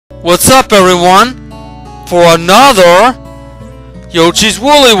What's up, everyone, for another Yoshi's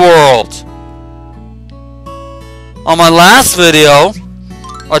Woolly World. On my last video,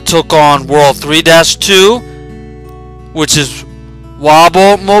 I took on World 3-2, which is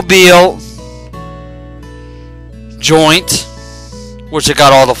Wobble Mobile Joint, which I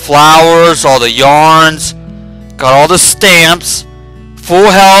got all the flowers, all the yarns, got all the stamps, full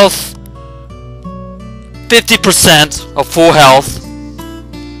health, 50% of full health.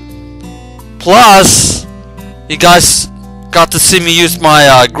 Plus, you guys got to see me use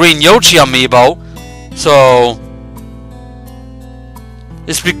my green Yoshi amiibo. So,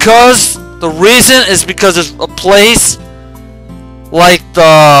 it's because, the reason is because there's a place like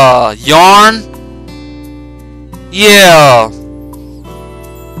the yarn. Yeah.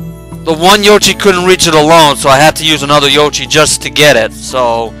 The one Yoshi couldn't reach it alone, so I had to use another Yoshi just to get it.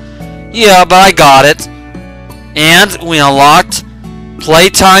 So, yeah, but I got it. And we unlocked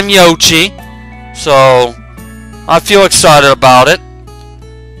Playtime Yoshi. So, I feel excited about it.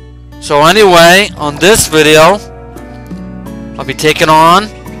 So anyway, on this video, I'll be taking on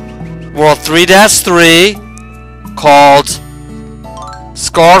World 3-3 called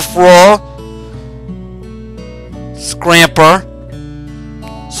Scarfroll Scramper.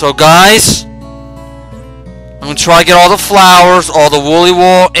 So guys, I'm going to try to get all the flowers, all the woolly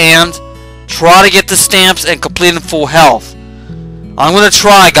wool, and try to get the stamps and complete in full health. I'm going to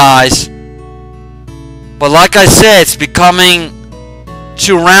try, guys. But like I said, it's becoming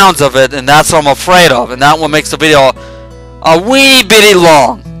 2 rounds of it, and that's what I'm afraid of. And that one makes the video a wee bitty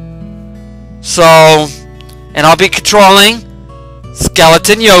long. So, and I'll be controlling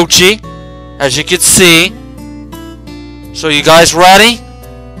Skeleton Yoshi, as you can see. So you guys ready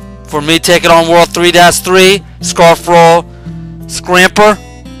for me taking on World 3-3 Scarfroll Scramper?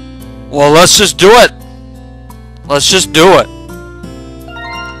 Well, let's just do it. Let's just do it.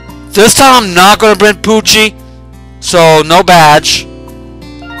 This time I'm not going to bring Poochie, so no badge.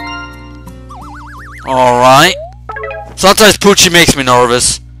 Alright. Sometimes Poochie makes me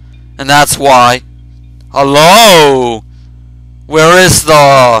nervous, and that's why. Hello! Where is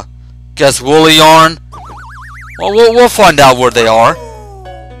the, guess, woolly yarn? Well, we'll find out where they are.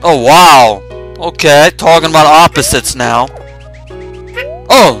 Oh, wow. Okay, talking about opposites now.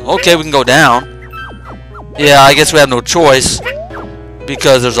 Oh, okay, we can go down. Yeah, I guess we have no choice,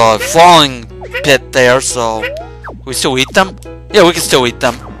 because there's a falling pit there, so... Can we still eat them? Yeah, we can still eat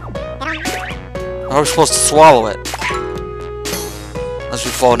them. How are we supposed to swallow it? Unless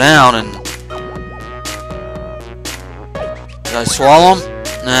we fall down and... Did I swallow them?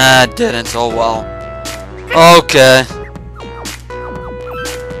 Nah, I didn't. Oh well. Okay.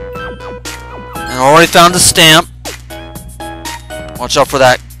 And I already found the stamp. Watch out for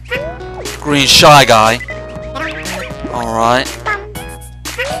that green shy guy. Alright.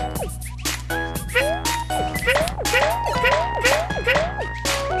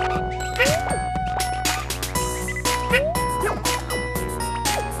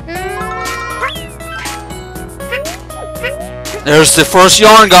 There's the first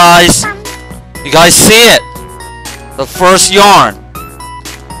yarn, guys. You guys see it? The first yarn.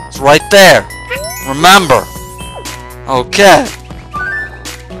 It's right there. Remember. Okay.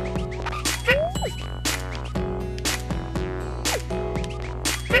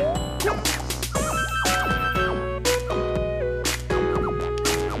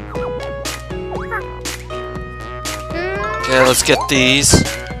 Okay, let's get these.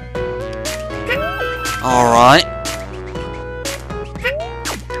 Alright.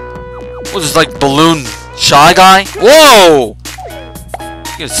 What is this, like balloon shy guy? Whoa!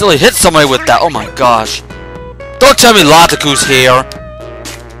 You can silly hit somebody with that. Oh my gosh. Don't tell me Lataku's here.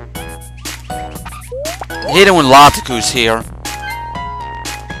 I hate it when Lataku's here.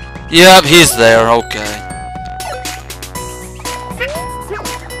 Yep, he's there. Okay.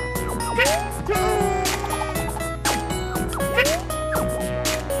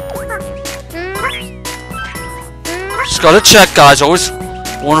 Just gotta check, guys. Always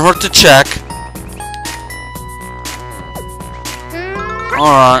won't hurt to check.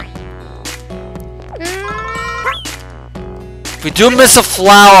 Alright. If we do miss a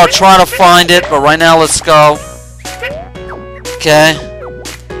flower, I'll try to find it, but right now, let's go. Okay.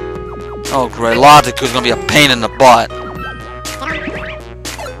 Oh, great. Lataku's gonna be a pain in the butt.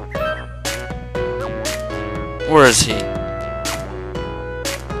 Where is he?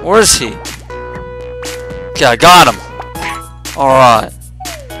 Where is he? Okay, I got him. Alright.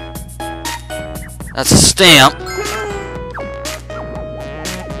 That's a stamp.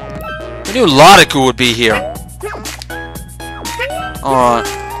 I knew Lataku would be here. Alright.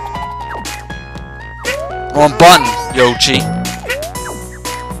 Wrong button, Yoshi.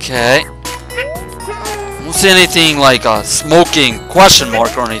 Okay. I don't see anything like a smoking question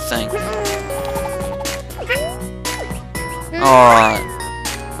mark or anything. Alright.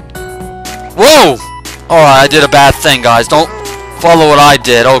 Whoa! Alright, I did a bad thing, guys. Don't follow what I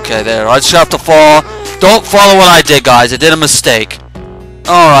did. Okay, there. I just have to fall. Don't follow what I did, guys. I did a mistake.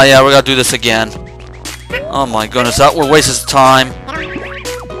 Alright, yeah, we gotta do this again. Oh my goodness, that would waste his time.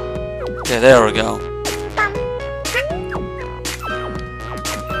 Okay, there we go.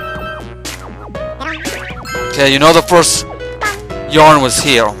 Okay, you know the first yarn was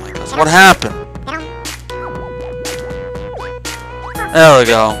here. Oh my gosh, what happened? There we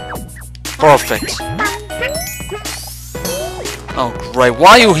go. Perfect. Oh great,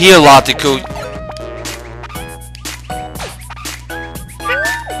 why are you here, Latiku?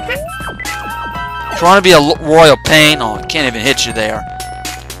 Trying to be a royal pain. Oh, I can't even hit you there.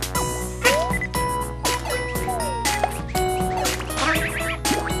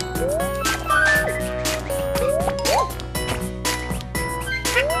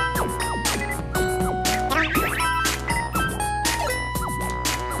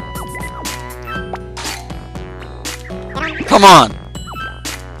 Come on!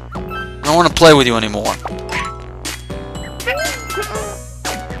 I don't want to play with you anymore.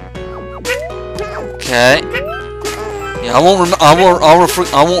 Okay. Yeah, I won't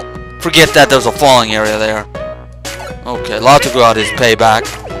forget that there's a falling area there. Okay, Latiku got his payback.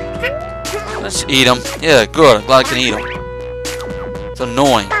 Let's eat him. Yeah, good. I'm glad I can eat him. It's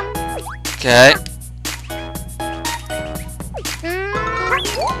annoying. Okay.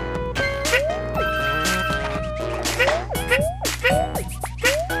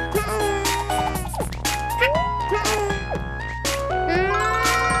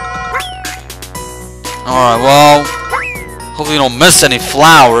 Alright, well, hopefully we don't miss any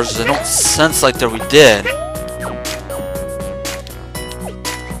flowers. They don't sense like that we did.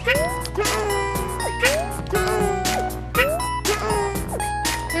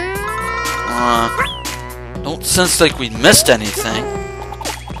 Don't sense like we missed anything.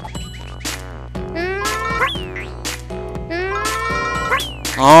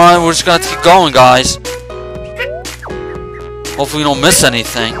 Alright, we're just gonna have to keep going, guys. Hopefully we don't miss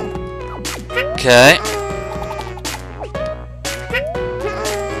anything. Okay.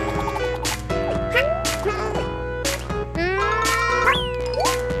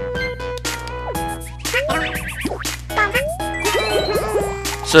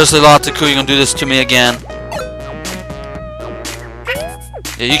 Seriously, Latiku, you gonna do this to me again?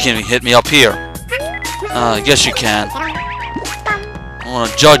 Yeah, you can hit me up here. I guess you can. I don't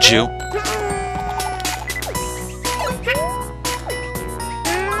wanna judge you.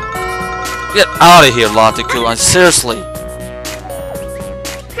 Get out of here, Latiku. Seriously.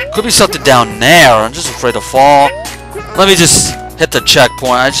 Could be something down there. I'm just afraid to fall. Let me just hit the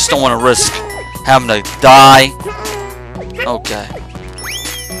checkpoint. I just don't want to risk having to die. Okay.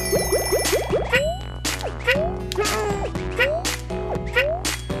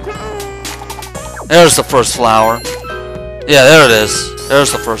 There's the first flower. Yeah, there it is.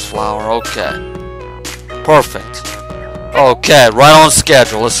 There's the first flower. Okay. Perfect. Okay, right on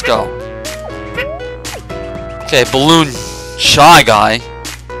schedule. Let's go. Okay, balloon shy guy.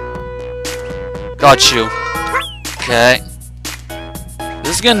 Got you. Okay.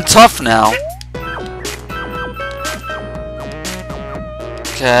 This is getting tough now.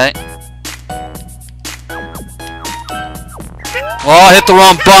 Okay. Well, I hit the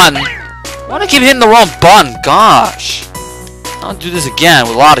wrong button. Why do I keep hitting the wrong button? Gosh. I'll do this again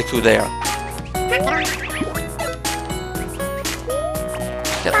with Latiku there.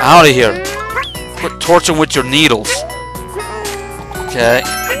 Get out of here. Quit torching with your needles. Okay.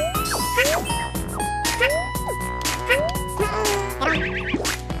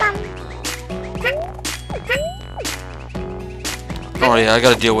 Oh yeah, I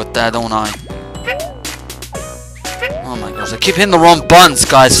gotta deal with that, don't I? Oh my gosh, I keep hitting the wrong buttons,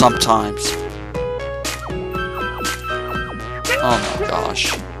 guys, sometimes. Oh my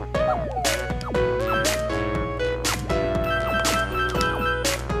gosh.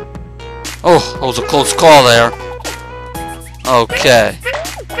 Oh, that was a close call there. Okay.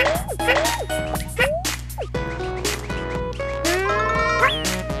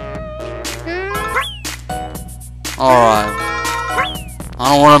 Alright. I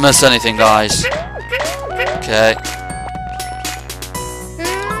don't want to miss anything, guys. Okay.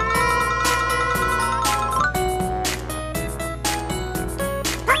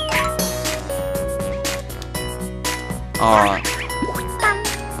 Alright.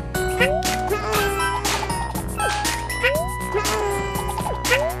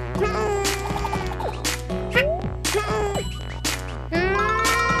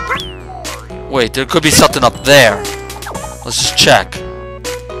 Wait, there could be something up there. Let's just check.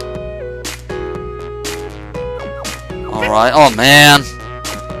 Alright. Oh, man.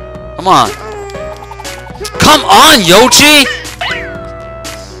 Come on. Come on, Yoshi!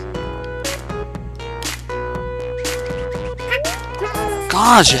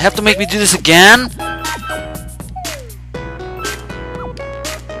 Gosh, you have to make me do this again?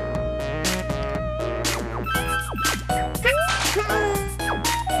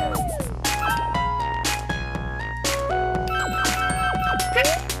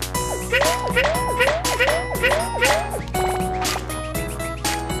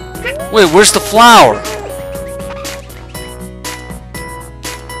 Wait, where's the flower?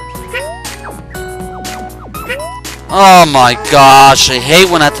 Oh my gosh, I hate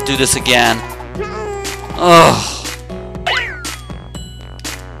when I have to do this again. Ugh.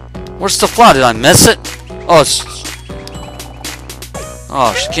 Where's the flower? Did I miss it? Oh, it's...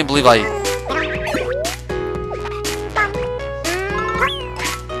 Oh, I can't believe I...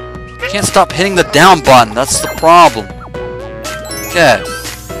 Can't stop hitting the down button. That's the problem. Okay.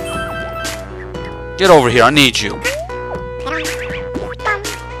 Get over here. I need you.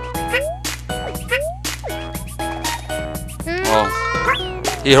 Oh.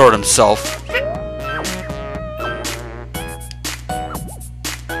 He hurt himself.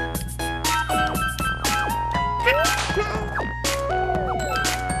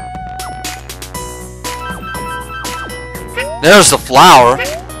 There's the flower.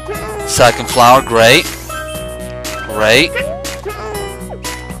 Second flower, great. Great.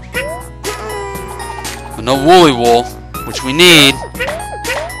 But no woolly wool, which we need.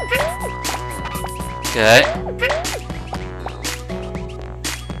 Okay.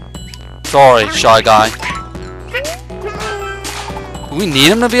 Sorry, shy guy. Do we need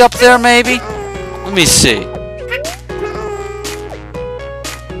him to be up there, maybe? Let me see.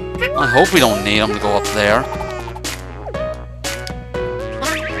 I hope we don't need him to go up there.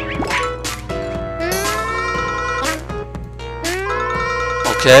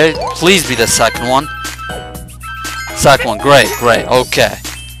 Okay, please be the second one. Second one, great, great, okay.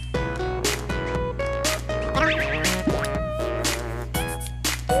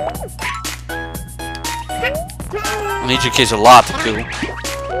 I need you kids a lot to do.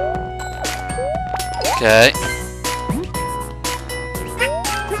 Okay.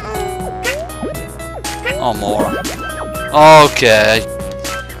 Oh, more. Okay.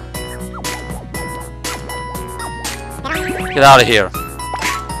 Get out of here.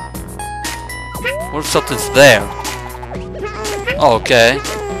 What if something's there? Oh, okay.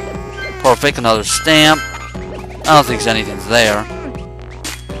 Perfect, another stamp. I don't think anything's there.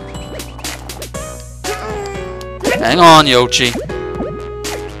 Hang on, Yoshi.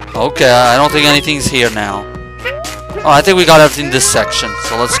 Okay, I don't think anything's here now. Oh, I think we got everything in this section,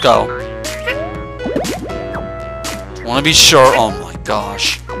 so let's go. Want to be sure. Oh my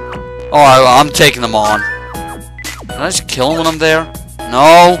gosh. Oh, I'm taking them on. Can I just kill them when I'm there?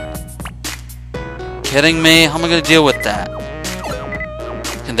 No. Kidding me? How am I gonna deal with that?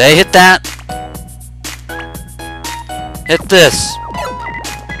 Can they hit that? Hit this.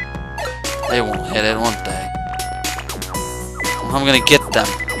 They won't hit it, won't they? How am I gonna get them?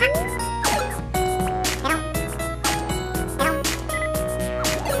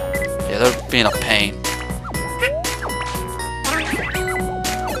 Yeah, they're being a pain.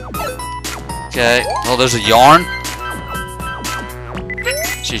 Okay. Oh, there's a yarn.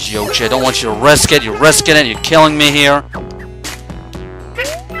 Jeez, Yoshi, I don't want you to risk it. You're risking it. You're killing me here.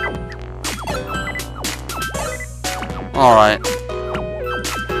 Alright.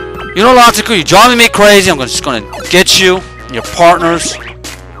 You know, Logical, you're driving me crazy. I'm just gonna get you and your partners.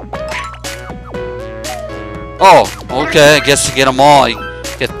 Oh, okay. I guess to get them all, you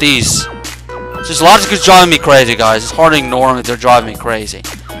get these. It's just Logical's driving me crazy, guys. It's hard to ignore them if they're driving me crazy.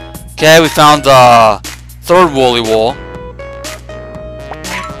 Okay, we found the third woolly wool.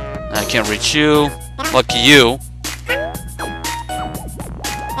 I can't reach you. Lucky you.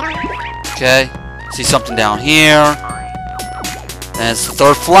 Okay. See something down here. And it's the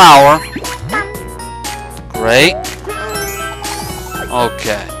third flower. Great.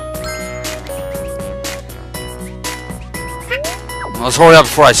 Okay. Let's hurry up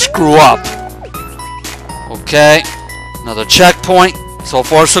before I screw up. Okay. Another checkpoint. So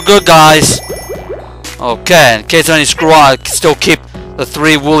far, so good, guys. Okay. In case any screw up, I can still keep the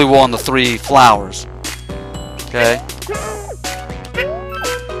 3 woolly wool and the 3 flowers. Okay.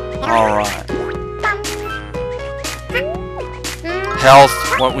 Alright. Health,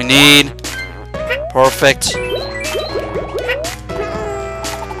 what we need. Perfect.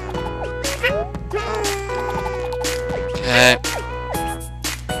 Okay.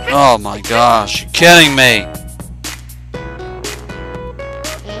 Oh my gosh, you're kidding me.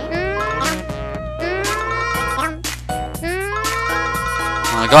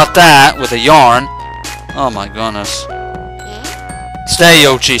 I got that with a yarn. Oh my goodness. Stay,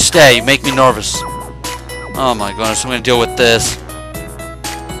 Yoshi, stay. You make me nervous. Oh my goodness, I'm gonna deal with this.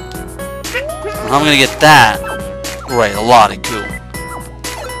 I'm gonna get that. Great, a lot of goo.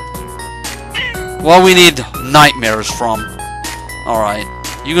 Well, we need nightmares from. Alright.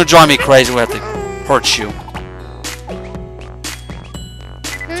 You're gonna drive me crazy, we have to hurt you.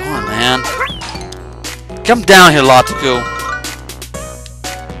 Darn, man. Come down here, Latiku.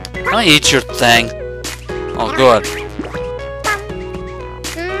 Can I eat your thing? Oh, good.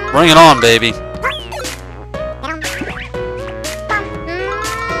 Bring it on, baby.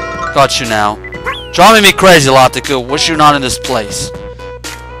 Got you now. Driving me crazy, Latiku. Wish you're not in this place.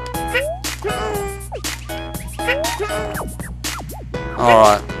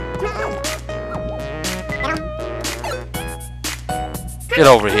 Alright. Get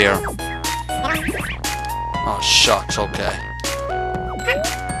over here. Oh, shucks, okay.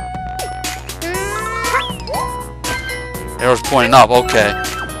 Arrow's pointing up, okay.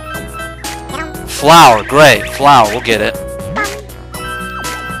 Flower, great. Flower, we'll get it.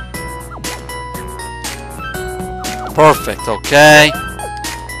 Perfect, okay.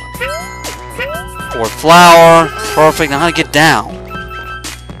 Fourth flower. Perfect, now how to get down?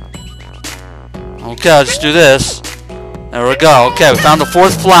 Okay, I'll just do this. There we go. Okay, we found the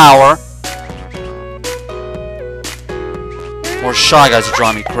fourth flower. More Shy Guys are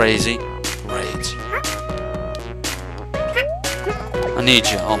driving me crazy. Great. I need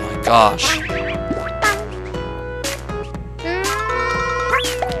you. Oh my gosh.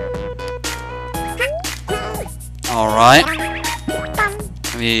 Alright.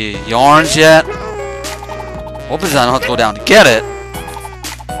 Any yarns yet? What is that? I don't have to go down to get it.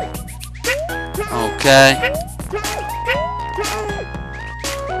 Okay.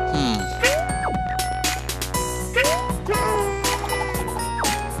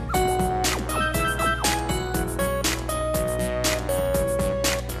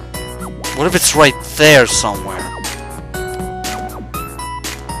 What if it's right there somewhere?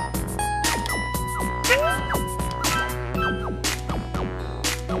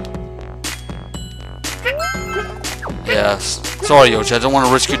 Yes. Sorry, Yoshi. I don't want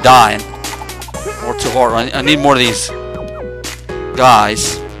to risk you dying. Or too hard. I need more of these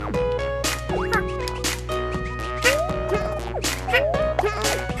guys.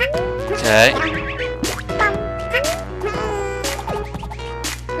 Okay.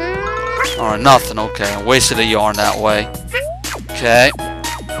 Alright, nothing. Okay. I wasted a yarn that way. Okay.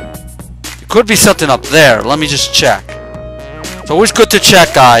 There could be something up there. Let me just check. It's always good to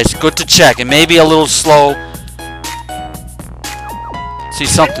check, guys. Good to check. It may be a little slow. See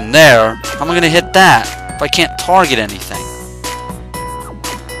something there. How am I going to hit that if I can't target anything?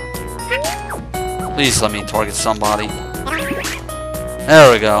 Please let me target somebody.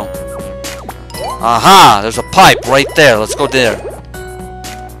 There we go. Aha! There's a pipe right there. Let's go there.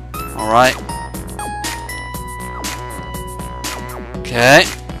 Alright. Okay.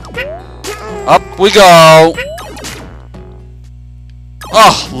 Up we go.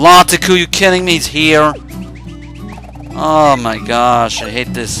 Oh, Latiku, you kidding me? He's here. Oh my gosh, I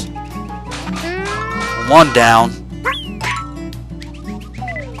hate this. One down.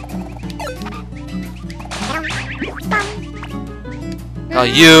 Got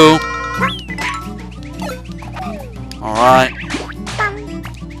you. Alright.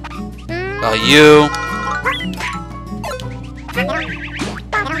 Got you.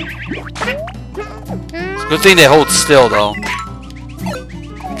 It's a good thing they hold still though.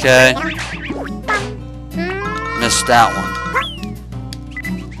 Okay. Missed that one.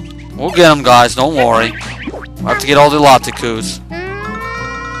 We'll get them, guys. Don't worry. We'll have to get all the Latikus.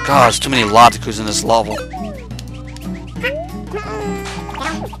 God, there's too many Latikus in this level.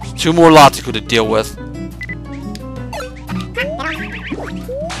 There's 2 more Latiku to deal with.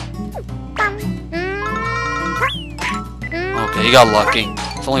 Okay, you got lucky.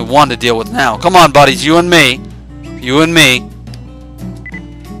 There's only 1 to deal with now. Come on, buddies. You and me. You and me.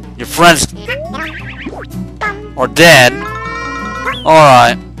 Your friends are dead.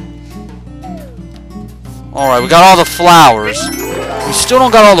 Alright. Alright, we got all the flowers. We still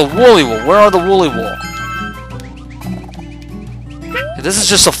don't got all the woolly wool. Where are the woolly wool? Okay, this is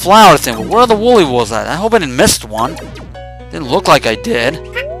just a flower thing, but where are the woolly wools at? I hope I didn't miss one. Didn't look like I did.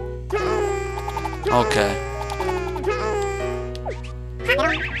 Okay.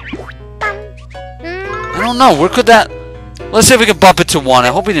 I don't know. Where could that... Let's see if we can bump it to 1. I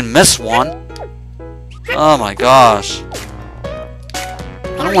hope we didn't miss one. Oh my gosh.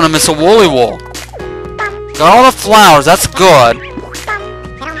 I don't don't want to miss a woolly wool. Got all the flowers, that's good.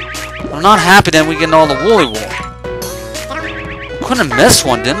 I'm not happy that we get all the woolly wool. Couldn't have missed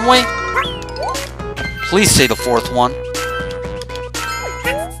one, didn't we? Please say the fourth one.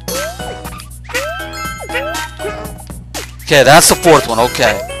 Okay, that's the fourth one,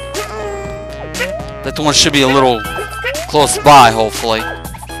 okay. That one should be a little close by, hopefully.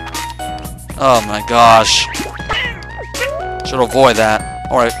 Oh my gosh. Should avoid that.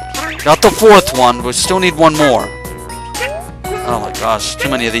 Alright, got the fourth one, we still need one more. Oh my gosh, too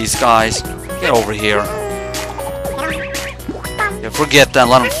many of these guys. Get over here. Yeah, forget that,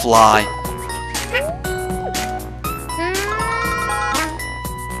 let them fly.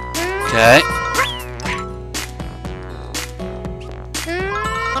 Okay.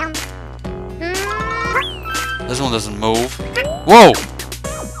 This one doesn't move. Whoa!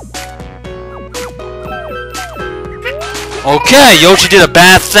 Okay, Yoshi did a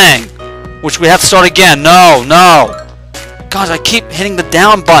bad thing. Which we have to start again. No, no. Gosh, I keep hitting the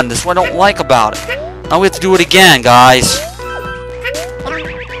down button. This is what I don't like about it. Now we have to do it again, guys.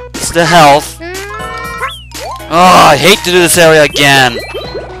 It's the health. Oh, I hate to do this area again.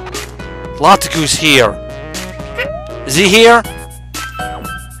 Laticu's here. Is he here?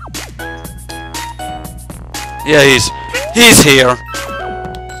 Yeah, he's here.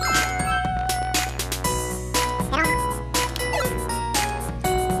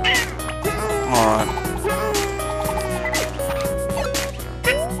 Alright.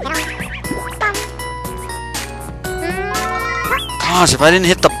 Gosh, if I didn't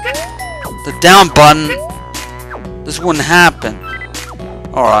hit the down button, this wouldn't happen.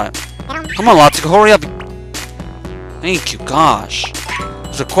 Alright. Come on, Latico, hurry up. Thank you, gosh.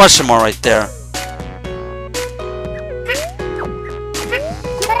 There's a question mark right there.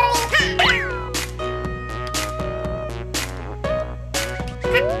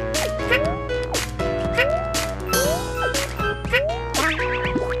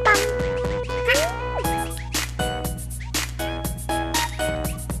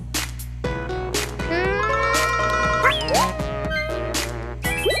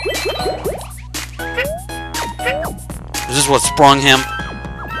 Is this what sprung him?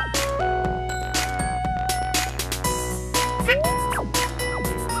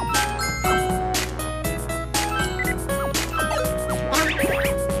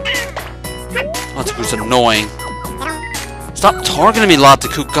 Laticu's annoying. Stop targeting me,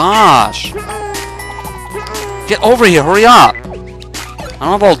 Laticu. Gosh. Get over here. Hurry up. I don't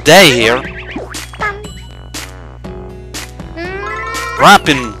have all day here.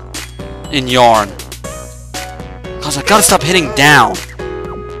 Wrapping in yarn. Cause I gotta stop hitting down.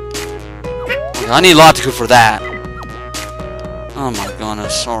 I need Laticu for that. Oh my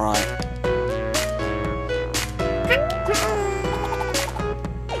goodness, alright.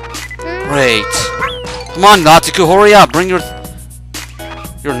 Great. Come on, Laticu, hurry up. Bring your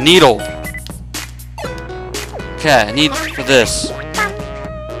needle. Okay, I need for this.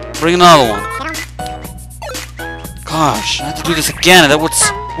 Bring another one. Gosh, I have to do this again. That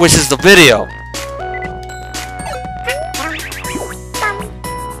wastes the video.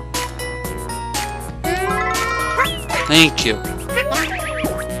 Thank you.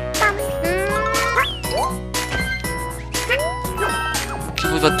 Can't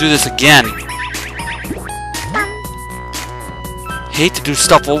believe I'll do this again. Hate to do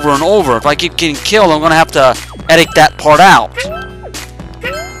stuff over and over. If I keep getting killed, I'm gonna have to edit that part out.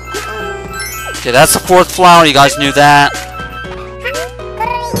 Okay, that's the fourth flower. You guys knew that.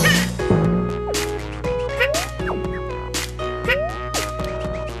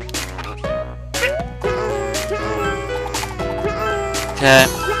 Okay.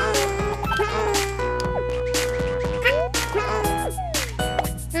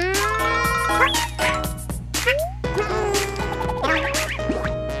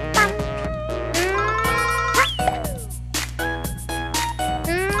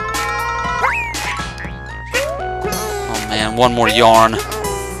 Oh man, one more yarn.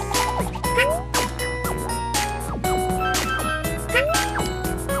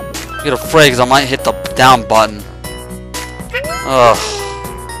 Get afraid because I might hit the down button. Ugh.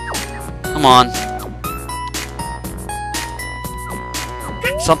 Come on.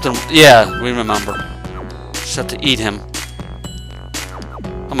 Something. Yeah, we remember. Just have to eat him.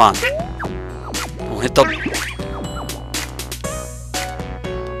 Come on. Don't hit the...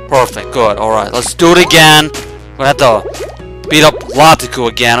 Perfect. Good. Alright. Let's do it again. We're gonna have to beat up Laticu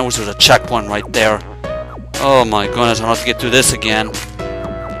again. I wish there was a checkpoint right there. Oh my goodness. I'm gonna have to get through this again.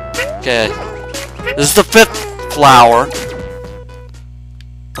 Okay. This is the fifth flower.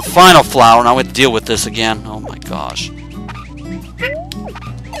 The final flower. Now we have to deal with this again. Oh my gosh.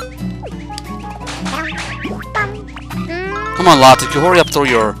 Come on, Lata, you hurry up through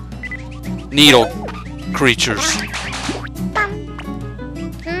your needle creatures.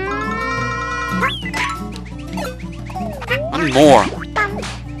 I need more.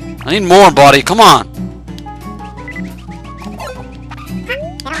 I need more, buddy. Come on.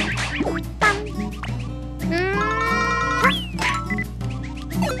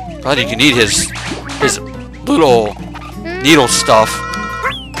 God, you can eat his little needle stuff.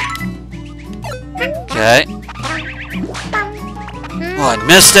 Okay. Oh, I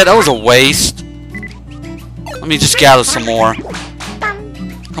missed it. That was a waste. Let me just gather some more.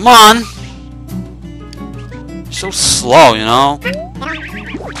 Come on. So slow, you know.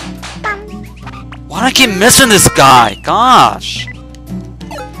 Why do I keep missing this guy? Gosh.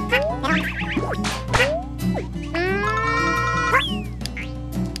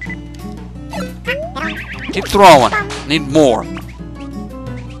 Keep throwing. Need more.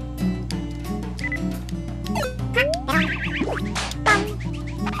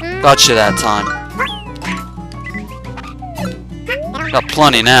 Gotcha that time. Got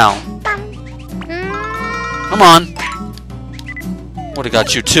plenty now. Come on. Would've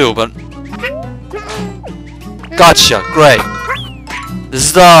got you too, but... Gotcha. Great. This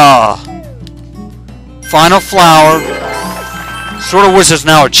is the... final flower. Sort of wish there's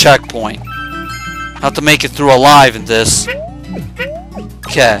now a checkpoint. Have to make it through alive in this.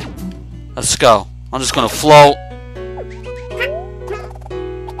 Okay. Let's go. I'm just gonna float.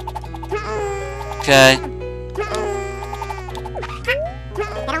 Okay.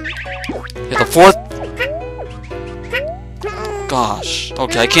 Yeah, the fourth... Gosh.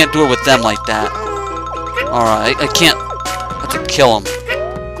 Okay, I can't do it with them like that. Alright, I can't... I have to kill him.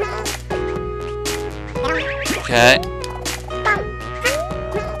 Okay.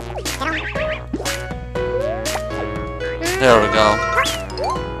 There we go.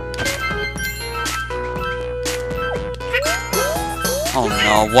 Oh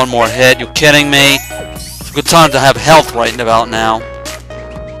no, one more hit. You kidding me? It's a good time to have health right about now.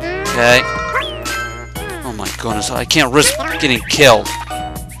 Okay. Oh my goodness, I can't risk getting killed.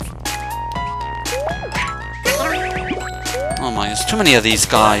 Oh my, there's too many of these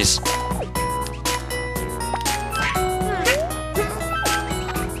guys.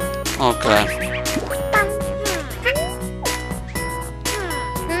 Okay.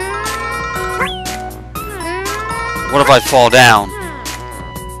 What if I fall down?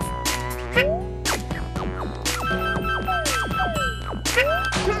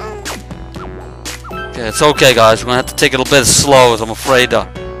 Okay, it's okay, guys. We're gonna have to take it a bit slow, as I'm afraid to...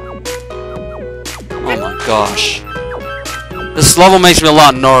 Oh my gosh. This level makes me a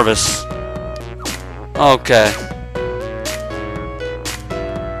lot nervous. Okay.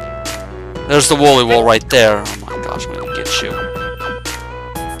 There's the woolly wool right there. Oh my gosh, I'm gonna get you.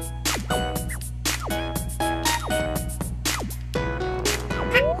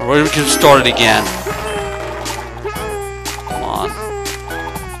 Alright, we can start it again. Come on.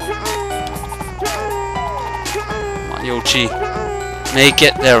 Come on, Yoshi. Make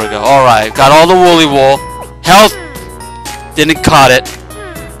it. There we go. Alright, got all the woolly wool. Health! Didn't cut it.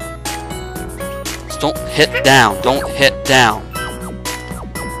 Just don't hit down. Don't hit down.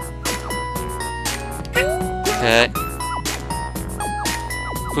 Okay.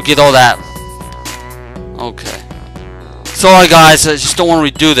 We'll get all that. Okay. Sorry guys, I just don't want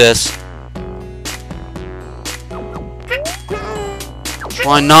to redo this.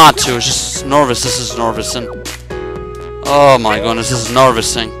 Try not to, it's just nervous. This is nervousing. Oh my goodness, this is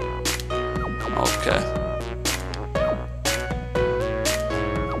nervousing. Okay.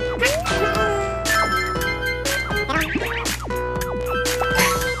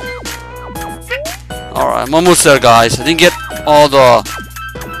 Alright, I'm almost there guys. I didn't get all the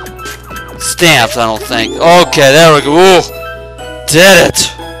stamps, I don't think. Okay, there we go. Ooh, did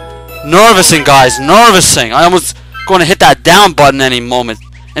it. Nervousing, guys. Nervousing. I almost going to hit that down button any moment,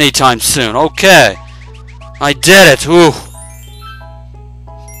 anytime soon. Okay. I did it. Ooh.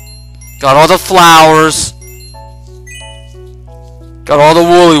 Got all the flowers. Got all the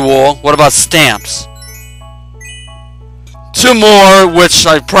woolly wool. What about stamps? 2 more, which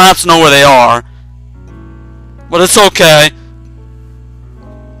I perhaps know where they are. But it's okay.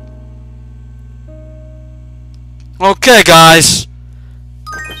 Okay, guys.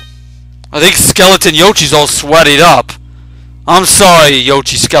 I think Skeleton Yoshi's all sweated up. I'm sorry,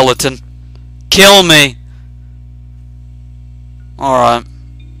 Yoshi Skeleton. Kill me. Alright.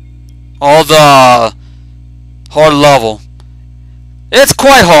 All the hard level. It's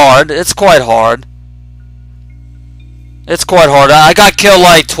quite hard. It's quite hard. It's quite hard. I got killed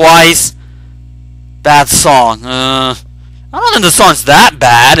like twice. Bad song. I don't think the song's that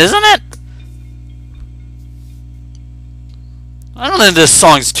bad, isn't it? I don't think this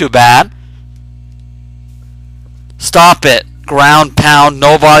song's too bad. Stop it. Ground pound.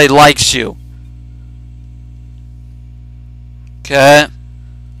 Nobody likes you. Okay.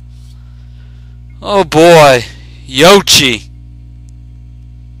 Oh boy. Yoshi.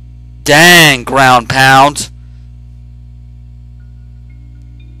 Dang, ground pound.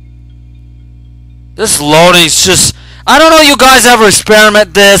 This loading's just... I don't know you guys ever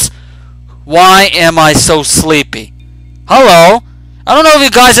experiment this. Why am I so sleepy? Hello? I don't know if you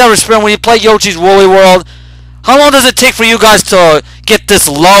guys ever experiment when you play Yoshi's Woolly World. How long does it take for you guys to get this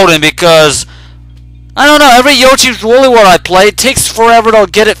loading? Because, I don't know, every Yoshi's Woolly World I play, it takes forever to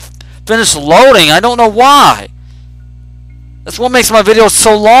get it finished loading. I don't know why. That's what makes my videos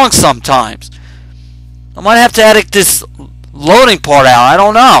so long sometimes. I might have to edit this loading part out. I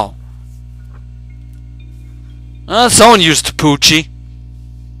don't know. Someone used Poochie.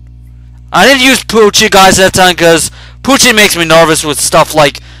 I didn't use Poochie, guys, that time because Poochie makes me nervous with stuff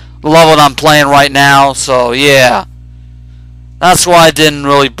like the level I'm playing right now. So, yeah. That's why I didn't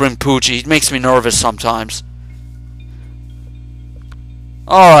really bring Poochie. He makes me nervous sometimes.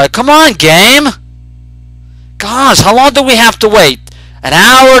 Alright, come on, game. Gosh, how long do we have to wait? An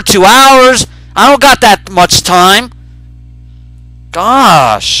hour? 2 hours? I don't got that much time.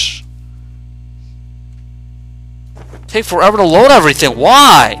 Gosh. Take forever to load everything.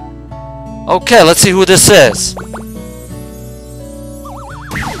 Why? Okay, let's see who this is.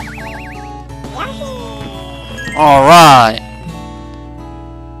 Alright.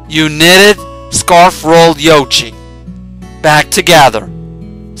 You knitted, scarf rolled Yoshi. Back together.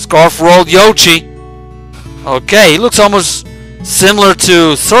 Scarf rolled Yoshi. Okay, he looks almost similar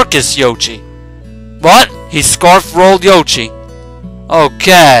to Circus Yoshi. But he's scarf rolled Yoshi.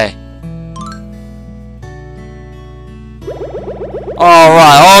 Okay.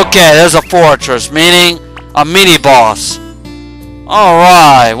 Alright, okay, there's a fortress, meaning a mini-boss.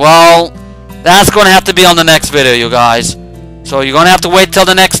 Alright, well, that's going to have to be on the next video, you guys. So you're going to have to wait till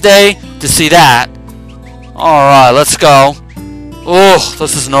the next day to see that. Alright, let's go. Oh,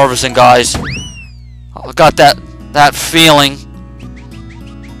 this is nervous-ing, guys. I got that feeling.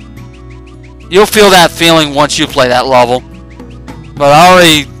 You'll feel that feeling once you play that level. But I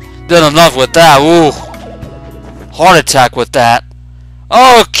already did enough with that. Ooh. Heart attack with that.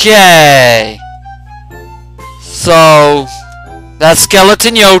 Okay. So, that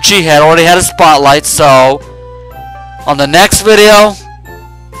skeleton Yoshi had already had a spotlight, so on the next video,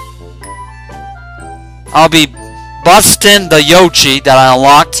 I'll be busting the Yoshi that I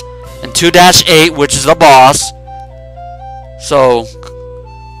unlocked in 2-8, which is the boss. So,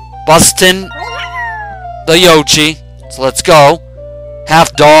 busting the Yoshi. So let's go.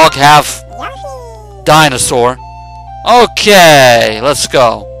 Half dog, half dinosaur. Okay, let's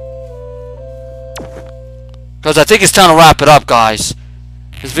go. Because I think it's time to wrap it up, guys.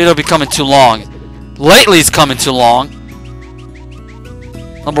 This video will be coming too long. Lately, it's coming too long.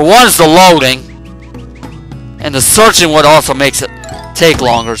 Number one is the loading. And the searching what also makes it take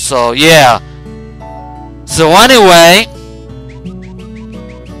longer. So, yeah. So, anyway.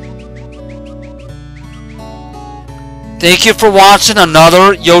 Thank you for watching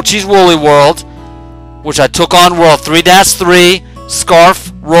another Yoshi's Woolly World, which I took on World 3-3,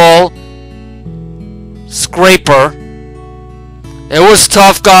 Scarf, Roll, Scraper. It was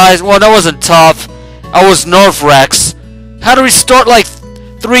tough, guys. Well, that wasn't tough. I was nerve-wrecked. How do we start like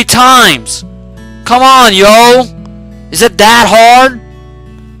 3 times? Come on, yo. Is it that hard?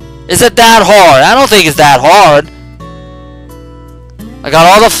 Is it that hard? I don't think it's that hard. I got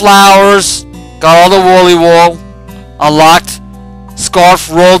all the flowers. Got all the woolly wool. Unlocked. Scarf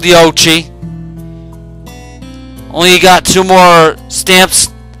rolled Yoshi. Only got 2 more stamps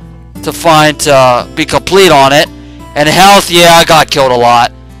to find to be complete on it. And health, yeah, I got killed a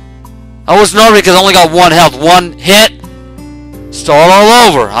lot. I was nervous because I only got 1 health. 1 hit. Start all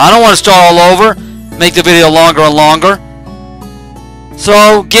over. I don't want to start all over. Make the video longer and longer.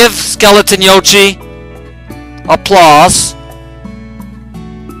 So, give Skeleton Yoshi applause.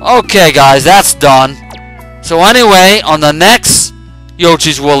 Okay, guys, that's done. So anyway, on the next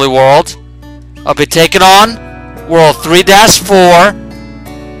Yoshi's Woolly World, I'll be taking on World 3-4,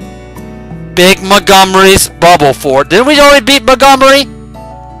 Big Montgomery's Bubble Fort. Didn't we already beat Montgomery?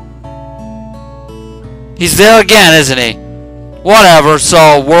 He's there again, isn't he? Whatever,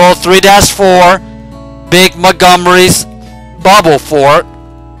 so World 3-4, Big Montgomery's Bubble Fort.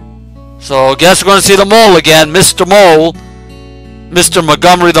 So I guess we're going to see the mole again, Mr. Mole. Mr.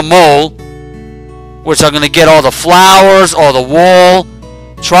 Montgomery the Mole. Which I'm going to get all the flowers, all the wool.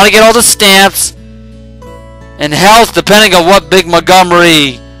 Try to get all the stamps. And health, depending on what Big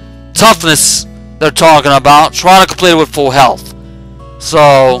Montgomery toughness they're talking about. Try to complete it with full health.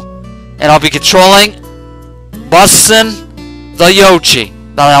 So, and I'll be controlling busting the Yoshi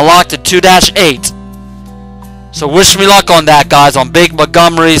that I unlocked in 2-8. So wish me luck on that, guys, on Big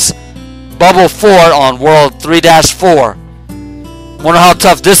Montgomery's Bubble Fort on World 3-4. Wonder how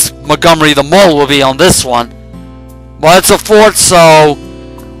tough this Montgomery the Mole will be on this one. But it's a fort, so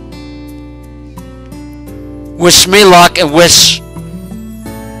wish me luck and wish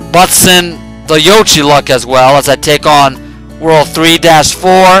Butson the Yoshi luck as well as I take on World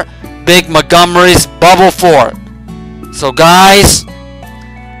 3-4 Big Montgomery's Bubble Fort. So guys,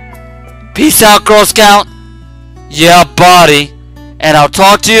 peace out, Girl Scout. Yeah, buddy. And I'll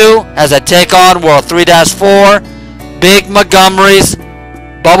talk to you as I take on World 3-4 Big Montgomery's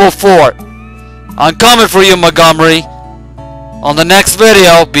Bubble Fort. I'm coming for you, Montgomery. On the next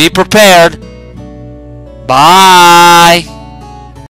video, be prepared. Bye.